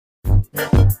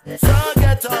So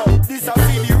ghetto, this a for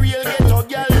the real ghetto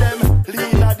girl them.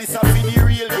 Lena, this a for the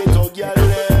real ghetto girl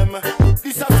them.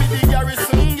 This a for the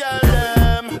garrison girl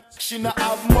them. She not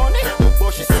have money,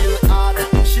 but she still hot.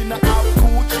 She not have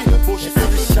Gucci, but she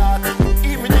still shot.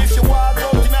 Even if she walk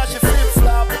out in her, she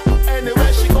flip-flop.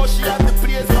 Anywhere she go, she have the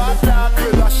place for that.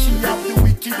 Well, she have the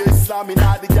wickedest slam in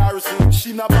the garrison.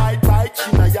 She not bite,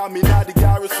 she not yam in the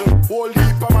garrison. Whole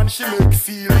heap of man she make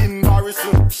feel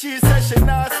embarrassing. She says she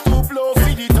not stoop low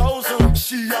for the 1,000.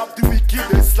 She have the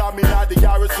wickedest slam in the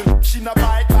garrison. She not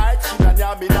bite, she not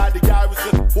yam in the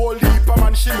garrison. Whole heap of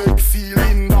man she make feel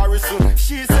embarrassing.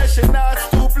 She says she not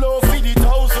stoop low for the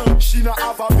 1,000. She not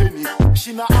have a penny,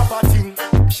 she not have a thing.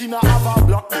 She not have a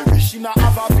blackberry, she not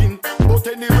have a pin. But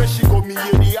anyway she go, me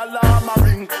hear the alarm a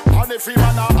ring. And every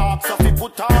man a ask if he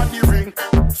put on the ring.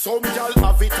 Some girl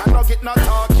have it and no get no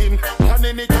talking. And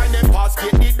anytime them pass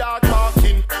get the dog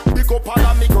barking. Big up all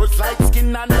of me girls like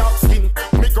skin and dark skin.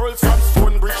 Me girls from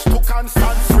Stonebridge to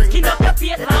Constant Spring. Skin up your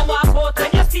face and walk out when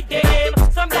you see them.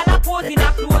 Some girl a pose in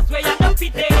a clothes where you don't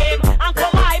fit them. And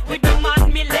come hype with the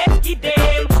man me left give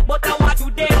them. But I want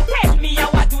to them, tell me I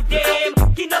want to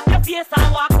them. Skin up your face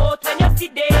and walk out when you see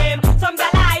them. Some girl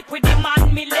hype with the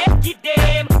man me left give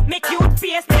them. Make you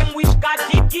face them, wish God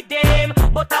did give them.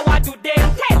 But I want to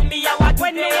them, tell me I want to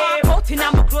when them. When me walk out in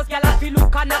a my clothes, girl I feel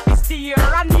look and I feel steer.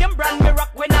 And name brand me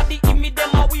rock when I the image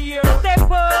them a wear.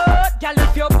 Step out, girl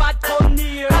if your bad come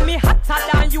near. And me hotter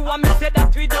than you and me say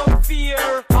that without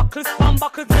fear. Buckles from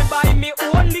buckles me buy me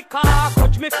only car.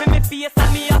 Coach me for me face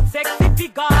and me a sexy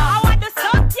figure. I want the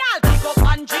sun, girl, pick up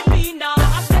Angelina.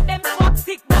 I said them swag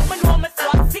sick, but me know me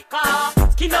swag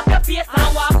sicker. Skin up your face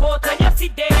and walk out when you see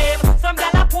them. Some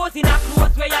girl a pose in a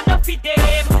clothes where you not fit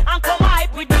them. And come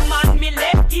hype with the man me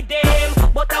left give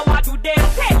them. But I want to them,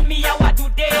 tell me I want to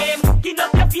them. Skin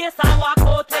up your face and walk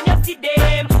out when you see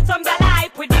them. Some girl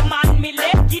hype with the man me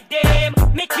left give them.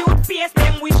 Make you face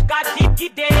them, wish God did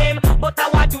give them. But I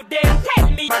want to them, tell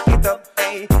me. Back it up,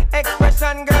 hey.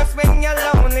 Expression girls when you're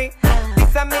lonely.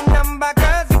 This a me number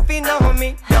girls if you know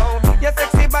me. Yo, your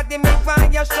sexy body make why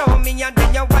you show me. And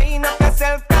then you wind up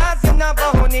yourself cause you know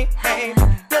bony. Hey,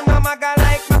 you know my girl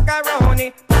like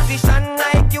macaroni. Position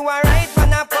like you are right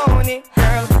on a pony.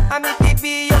 Girl, I'm if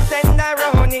be your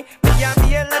tenderoni. Me a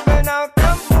be a level now,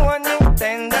 come on in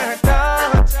tender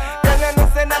touch. Girl, you know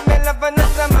say that me love you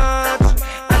so much.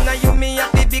 And now you me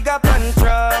have to big up and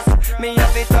trust. Me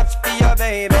have to touch for your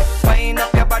baby. Wind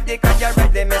up your body cause you're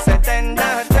ready. Me say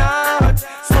tender touch.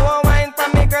 So wine for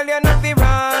me girl, you not be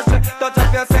rush. Touch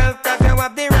up yourself cause you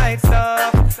have the right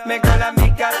stuff. Me girl and me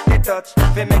got the touch.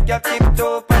 We make your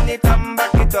tiptoe on it and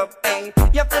back it up. Hey,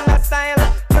 you full of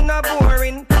style, you're not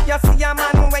boring. You see a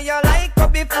man where you like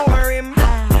up before him.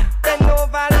 Bend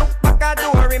over, look back,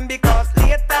 adore him. Because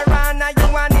later on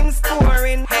you want him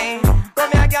scoring. Hey,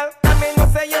 come here girl, come in, no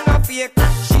say you not fake.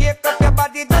 Shake up your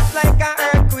body just like an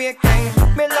earthquake. Hey,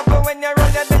 me love you when you roll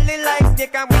your belly like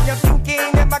snake. And when you're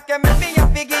thinking your back, you make me a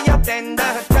figure your tender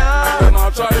touch. When I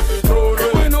try to throw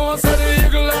it, we know say the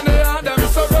eagle and the heart them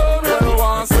surround. When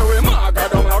one say we maga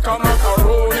down like a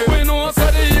macaroni. We know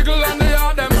say the eagle and the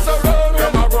heart them surround.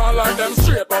 Them a go on like them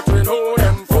straight, but we know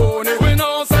them phony. We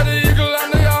know say the eagle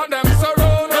and the heart them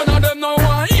surround. None of them know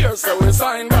one here, so we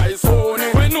sign by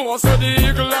Sony. We know say the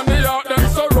eagle and the heart them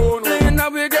surround. Now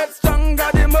we get stronger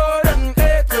the more them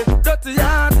hate with dirty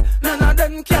heart. None of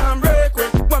them can break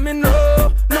with what me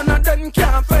know. None of them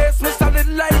can face me solid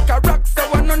like a rock,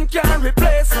 so none can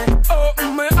replace me.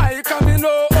 Open my eye, cause me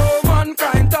know all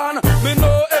mankind done. Me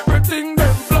know everything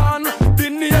them plan. The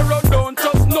Nero don't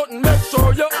trust nothing, make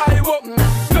sure your eye open.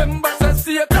 Members say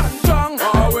Satan strong.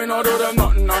 Oh, we no do them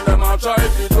nothing and them a try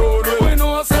to throw it. We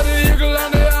know say the eagle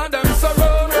and they are them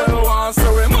surround. Well, once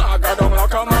say we maga down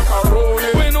like a macaroni.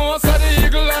 We know say the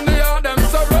eagle and they are them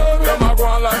surround. Them a go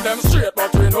on like them straight,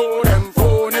 but we know them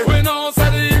phony. We know say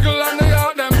the eagle and they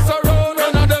are them surround.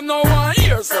 None of them know one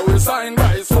here, so we sign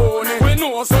by Sony. We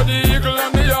know say the eagle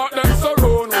and they are them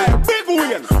surround. Big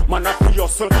win, man a fi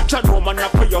hustle. Jah know man a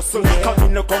fi hustle. Come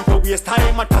in no come for waste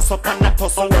time, a toss up and a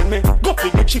tussle. When me go for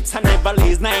the chips and never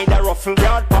lays, neither ruffle.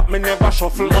 Yard pop me never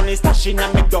shuffle. Money stashing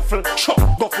and me duffel. Chop,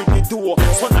 go for the door.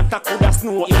 So not a coulda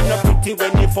snow. Ain't no pretty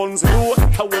when the funds grow.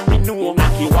 How when me know,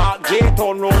 Mackie walk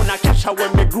J-Town round a cash out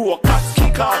when me grow. Cats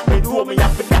kick off me door, me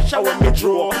have to dash out when me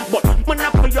draw. But man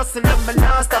a fi hustle and me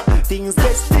not stop. Things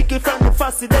get sticky from the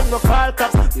fussy, then go call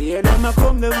cops. Yeah, them a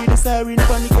come there with the siren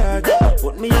from the car.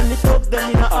 Put me on the top, them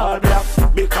in a all black.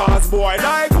 Because boy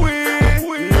like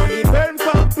we no depend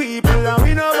from people and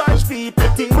we no watch people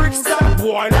think. Brits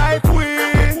boy like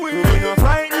we no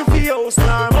frighten for house,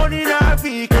 nor money nor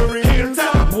vehicle.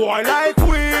 Boy like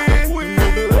we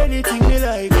do anything we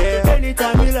like, yeah.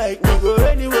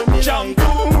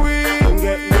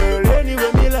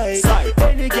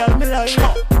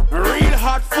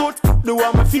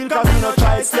 how me feel cause me no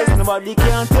priceless. Nobody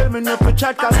can tell me no for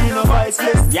chat cause me no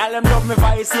viceless. Y'all them love me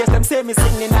vice, yes, them say me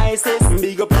sing the nicest.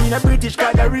 Big up in a British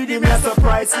Ganjah Riddim, me so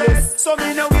priceless. So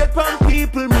me no wait for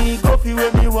people, me go fi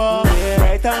where me want.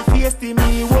 Right and feisty,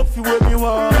 me walk fi where me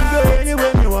want. Go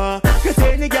anywhere me want, get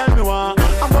any girl me want.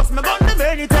 I bust me gun them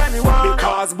anytime me want.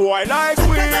 Because boy like we.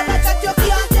 You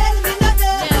can't tell me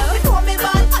nothing. You know me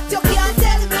bad, but you can't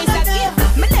tell me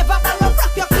nothing. Me never borrow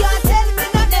rock, you can't tell me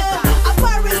nothing. I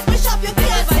Paris, me shop, you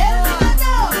can't tell me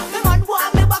nothing. Me man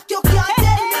want me back, you can't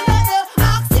tell me nothing.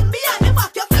 Ask him behind me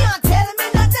back, you can't tell me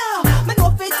nothing. Me know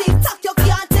fi TikTok, you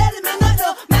can't tell me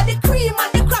nothing. Me the cream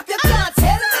and the crap, you can't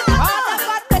tell me nothing.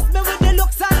 God bless me with the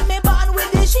looks and me born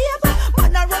with the shape.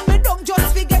 Man I run me down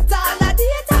just fi get all of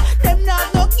data. Them now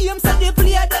no games and they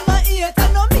play them a hate. I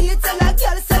know me tell a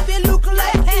girl say fi look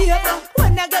like him.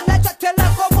 When I get like tell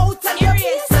her come out and your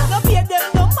face. No pay them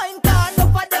no mind cause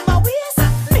enough of them a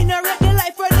waste. Me no ready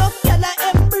life where no girl a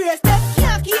embrace. Them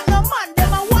can't keep no man,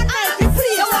 them a one night be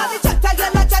free. So all the chat a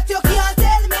girl a chat, you can't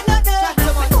tell me nothing.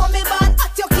 Me know me born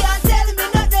hot, you can't tell me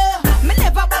nothing. Me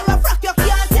never borrow frock, you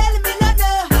can't tell me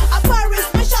nothing. I Paris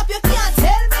me shop, you can't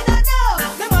tell me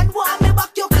nothing. Me man want me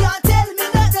back, you can't tell me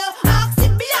nothing. Ask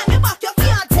him behind me back, you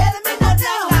can't tell me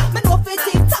nothing. Me know fi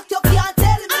TikTok, you can't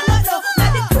tell me nothing. Me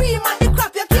the cream and the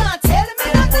crap, you can't tell me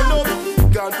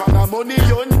nothing. Gone for the money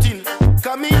hunting.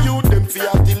 Come me you them fi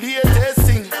have the latest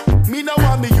thing. Me no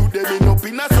want me you them in up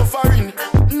in a suffering.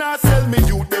 Nah sell me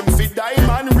you them fi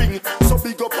diamond ring. So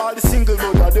big up all the single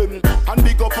mother them. And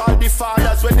big up all the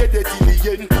fathers when they dead till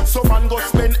the end. Some man go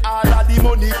spend all of the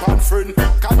money pan friend.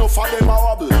 Can enough of them a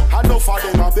wobble, enough of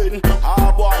them a bend.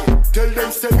 Ah boy, tell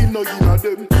them say me no in a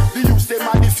them. The youth them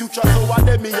are the future, so what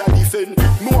them me a defend.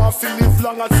 Me want fi live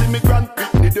long and see me grand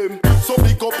pitney them. So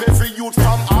big up every youth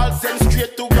from all sense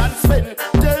straight to grand spend.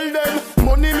 Tell them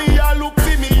money me a look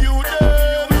fi me you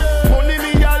them. Money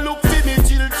me a look fi me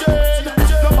children.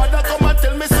 Nobody come and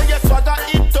tell me say yes swagger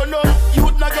it turn up.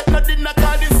 Youth not get nothing not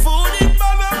call the food in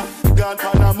mama. Gone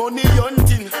for the money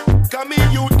hunting. Come me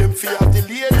youth them fi have the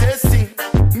latest thing.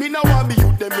 Me no want me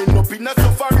youth them end up in a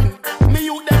suffering. Me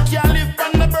youth them can't live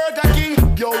on the Burger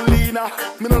King. Yo Lena,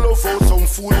 me no love how some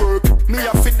food work. Me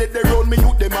a fit that they run me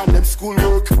youth them and them school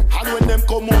work. And when them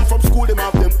come home from school them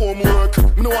have them homework.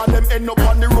 Me no want them end up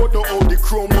on the road no how the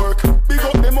chrome work. Big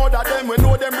up them mother them when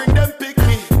know them bring them pick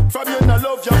me. From you no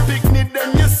love your picnic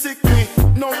then you sick me.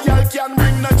 No girl can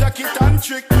bring no jacket and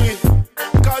trick me.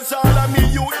 Cause all of me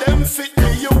youth them fit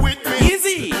me, you with me.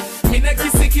 Easy, me na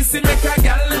kissy make a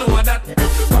gal know that.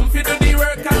 Come fi do the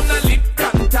work and the lip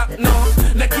contact no.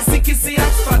 Na kissy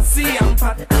ask fancy and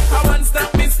fat. I want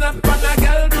stop me snap and a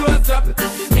gal close up.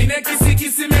 Me na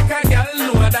kissy make a gal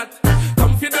know that.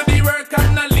 Come fi do the work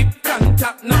and the lip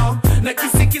contact no. Na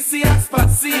kissy ask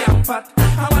fancy and fat.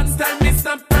 I want stop me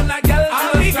snap and a gal close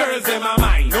up. All the girls in my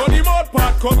mind, no the mouth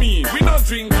part come in, we no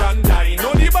drink and dine.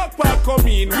 No the back part come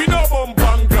in, we no bump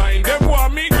and grind. Them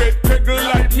want me get peggle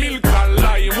like milk and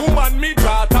lime. Woman me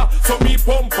daughter, so me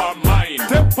pump and mine.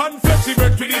 Step and fleshy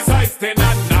bread with the size 10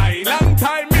 and 9. Long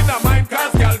time in a mind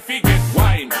cause gal fi get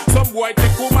wine. Some boy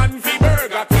take woman fi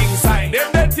Burger King sign.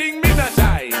 Them the thing me na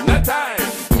die, no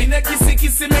time. Me na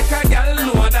kissy make a gal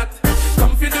know that.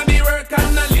 Come fi do the work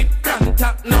and the lip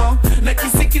contact no. Na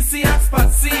kissy ask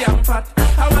fancy and fat.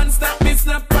 I want stop me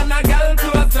snap and a gal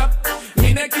close up.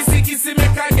 Me na kissy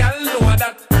make a gal know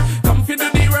that. Come fi do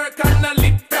the work and the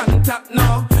lip contact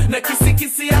no. Na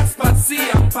kissy ask fancy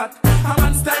and fat. I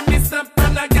want stop me snap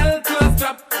and a gal close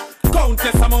drop.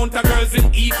 Countless amount of girls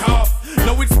in eat off.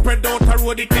 Now it's spread out the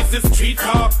road, it is the street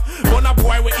talk. When a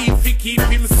boy we eat fi keep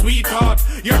him sweetheart.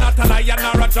 You're not a lion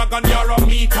or a dragon, you're a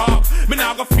meat hawk. Me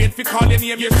nah go faint fi call your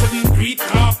name, you shouldn't greet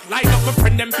talk. Line up my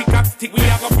friend them pick up stick, we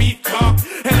have a beat talk.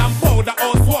 Hell and powder,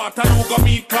 house water, you go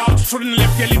meat talk. Shouldn't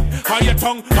left your lip, or your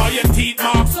tongue, or your teeth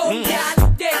mark. So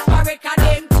girl, desperate a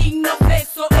them thing no place.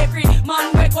 So every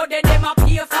man we go there, them a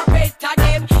pay for rent a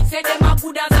them. Say them a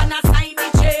good as an assign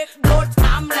the check, but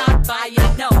I'm not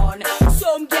buying none.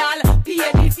 Some girl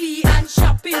pay the fee and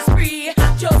shopping spree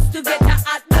just to get a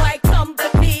hot boy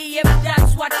company. If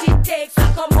that's what it takes to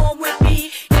come home with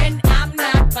me, then I'm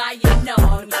not buying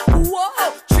none.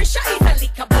 Whoa, Trisha is a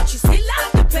liquor, but she still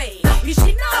have to pay. If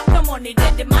she not have no money,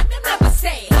 then the man them never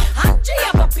say. Angie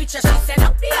have a picture she sent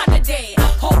up the other day.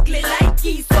 Ugly like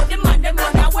geese, so the man them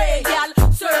run away.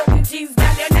 Girl, certain things,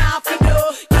 girl, you not fi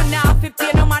do. You not fi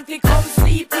pay no man fi come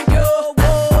sleep with you.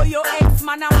 Whoa, your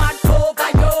ex-man a mad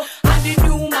over you. And the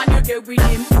new man you there with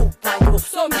him over you.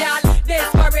 Some girl,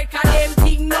 desperate cause them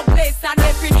thing no place. And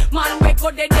every man we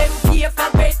go there, them pay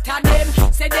for better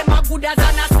them. Say them a good as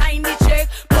an assign the check,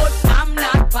 but I'm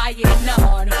not buying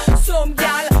none. Some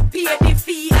girl pay the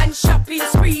fee and shopping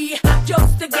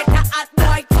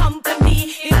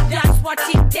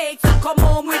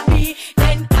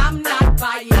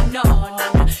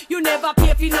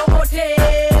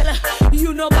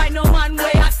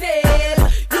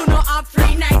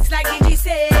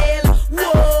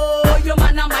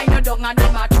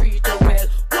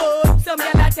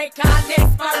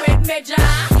desperate measure.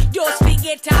 Just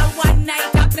forget her one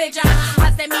night a pleasure.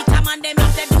 As them meet a man, them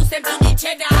introduce them to the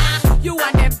cheddar. You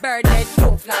and them bird that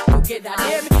don't flock together.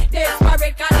 Them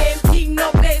desperate cause them king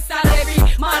no place and every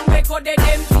man recorded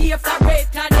them pay for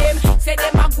it and them say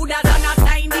them a good as an a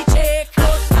sign the check.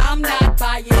 But I'm not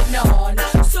buying none.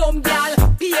 Some gal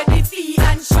pay the fee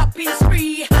and shopping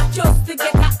spree just to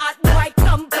get a hot boy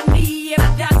company.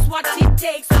 If that's what it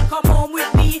takes to come home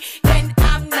with me, then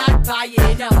I'm not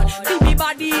buying none. See me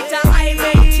body to I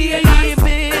maintain.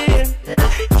 Baby,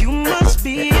 you must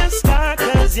be a star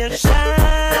cause you're shining.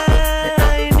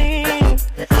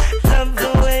 Love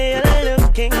the way you're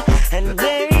looking. And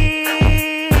maybe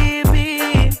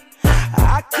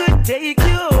I could take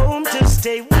you home to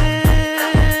stay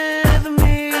with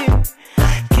me.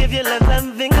 Give you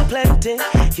loving plenty.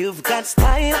 You've got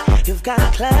style, you've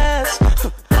got class.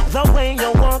 The way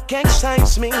you walk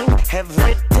excites me.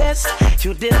 Every test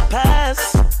you did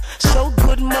pass. So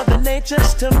good, Mother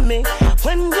Nature's to me.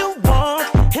 When you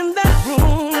walk in that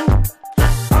room,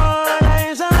 all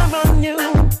eyes are on you.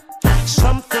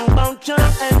 Something about your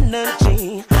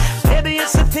energy, baby,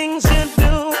 it's the things you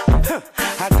do.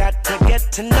 I got to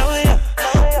get to know you.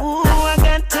 Ooh, I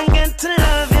got to get to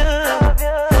love you.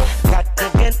 Got to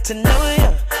get to know you.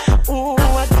 Ooh,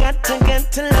 I got to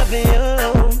get to love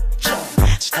you.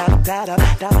 Stop da da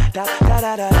da da da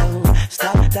da da.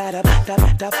 Stop da da da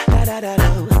da da da da.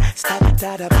 Stop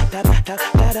da da da da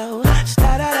da da.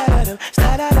 Stop da da da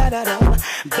stop da da da.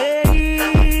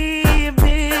 Baby,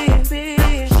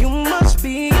 you must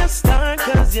be a star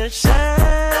cause you're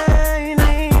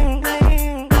shining.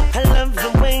 I love the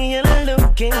way you're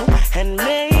looking. And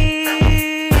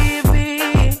maybe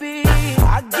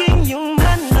I'll give you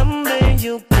my number,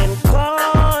 you can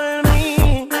call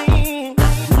me.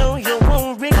 No, you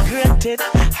won't regret it.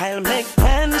 I'll make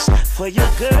plans for you,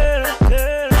 girl.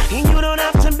 And you don't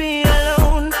have to be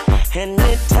alone.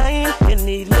 Anytime you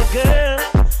need me, girl,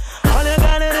 all you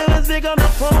gotta do is pick up the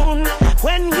phone.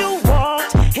 When you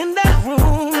walked in that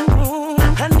room,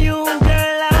 I knew,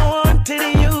 girl, I wanted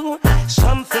you.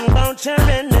 Something about your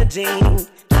energy,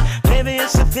 baby,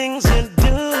 it's the things you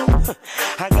do.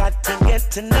 I got to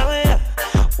get to know you.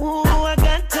 Ooh, I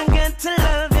got to get to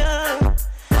love you.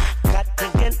 Got to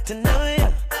get to know you.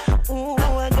 Ooh,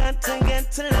 I got to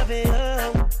get to love you.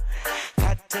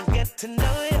 Got to get to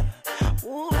know you.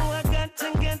 Ooh, I got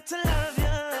to get to love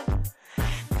you.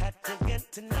 Got to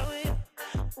get to know you.